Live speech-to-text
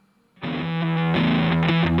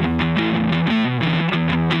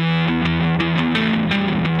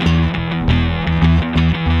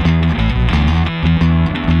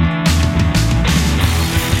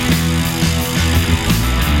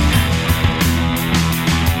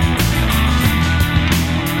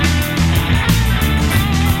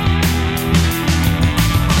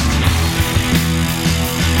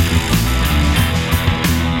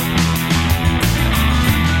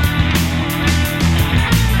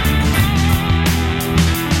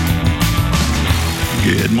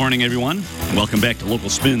Good morning, everyone. Welcome back to Local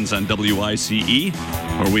Spins on WICE,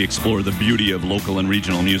 where we explore the beauty of local and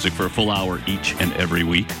regional music for a full hour each and every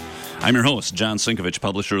week. I'm your host, John Sinkovich,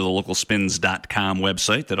 publisher of the LocalSpins.com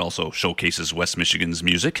website that also showcases West Michigan's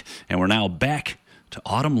music. And we're now back to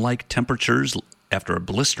autumn-like temperatures after a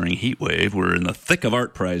blistering heat wave. We're in the thick of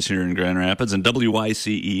Art Prize here in Grand Rapids, and WICE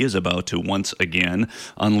is about to once again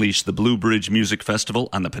unleash the Blue Bridge Music Festival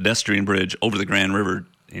on the pedestrian bridge over the Grand River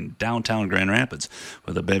in downtown Grand Rapids,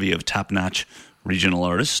 with a bevy of top-notch regional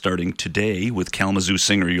artists starting today with Kalamazoo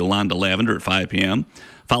singer Yolanda Lavender at 5 p.m.,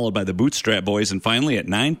 followed by the Bootstrap Boys, and finally at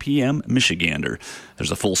 9 p.m., Michigander.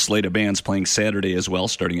 There's a full slate of bands playing Saturday as well,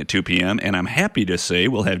 starting at 2 p.m., and I'm happy to say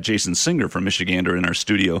we'll have Jason Singer from Michigander in our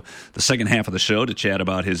studio the second half of the show to chat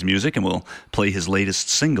about his music, and we'll play his latest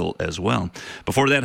single as well. Before that,